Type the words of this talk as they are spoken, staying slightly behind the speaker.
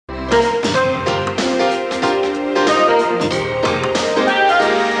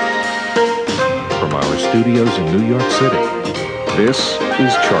studios in New York City, this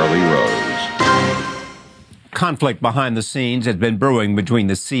is Charlie Rose. Conflict behind the scenes has been brewing between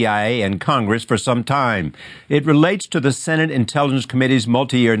the CIA and Congress for some time. It relates to the Senate Intelligence Committee's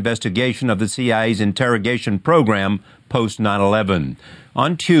multi-year investigation of the CIA's interrogation program post 9/11.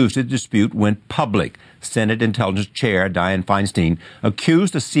 On Tuesday, the dispute went public. Senate Intelligence Chair Dianne Feinstein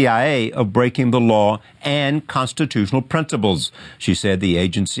accused the CIA of breaking the law and constitutional principles. She said the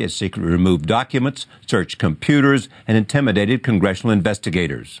agency had secretly removed documents, searched computers, and intimidated congressional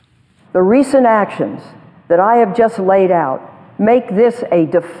investigators. The recent actions that I have just laid out make this a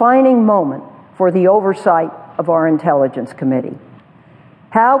defining moment for the oversight of our Intelligence Committee.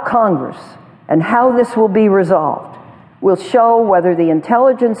 How Congress and how this will be resolved will show whether the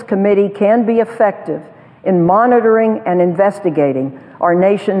Intelligence Committee can be effective in monitoring and investigating our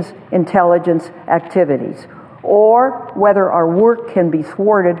nation's intelligence activities, or whether our work can be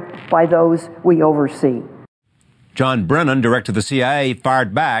thwarted by those we oversee. John Brennan, director of the CIA,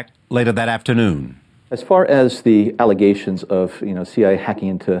 fired back later that afternoon. As far as the allegations of CIA hacking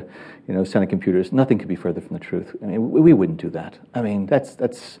into Senate computers, nothing could be further from the truth. I mean, we wouldn't do that. I mean,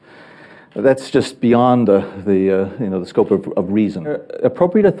 that's just beyond the scope of reason.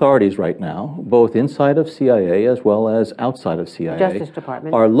 Appropriate authorities right now, both inside of CIA as well as outside of CIA, Justice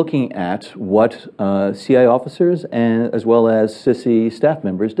Department, are looking at what CIA officers and as well as CISI staff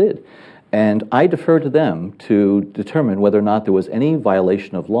members did. And I defer to them to determine whether or not there was any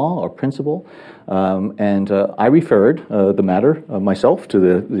violation of law or principle. I referred the matter myself to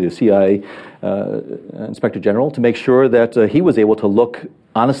the CIA Inspector General to make sure that he was able to look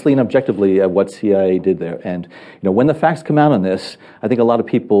honestly and objectively at what CIA did there. And when the facts come out on this, I think a lot of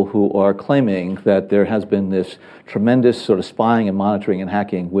people who are claiming that there has been this tremendous sort of spying and monitoring and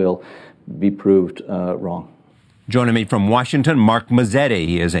hacking will be proved wrong. Joining me from Washington, Mark Mazzetti.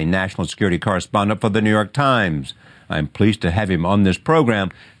 He is a national security correspondent for the New York Times. I'm pleased to have him on this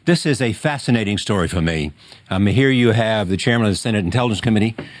program. This is a fascinating story for me. Here you have the chairman of the Senate Intelligence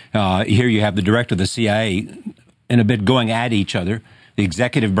Committee. Here you have the director of the CIA in a bit going at each other. The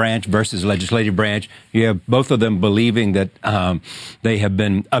executive branch versus legislative branch. You have both of them believing that they have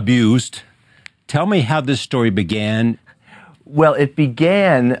been abused. Tell me how this story began. Well, it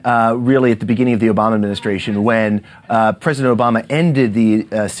began really at the beginning of the Obama administration when President Obama ended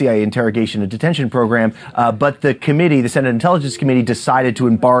the CIA interrogation and detention program, but the committee, the Senate Intelligence Committee, decided to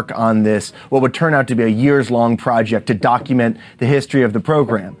embark on this, what would turn out to be a years-long project to document the history of the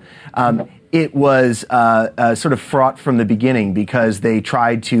program. It was sort of fraught from the beginning because they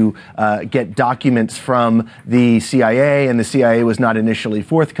tried to get documents from the CIA, and the CIA was not initially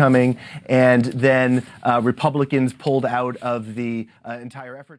forthcoming. And then Republicans pulled out of the entire effort.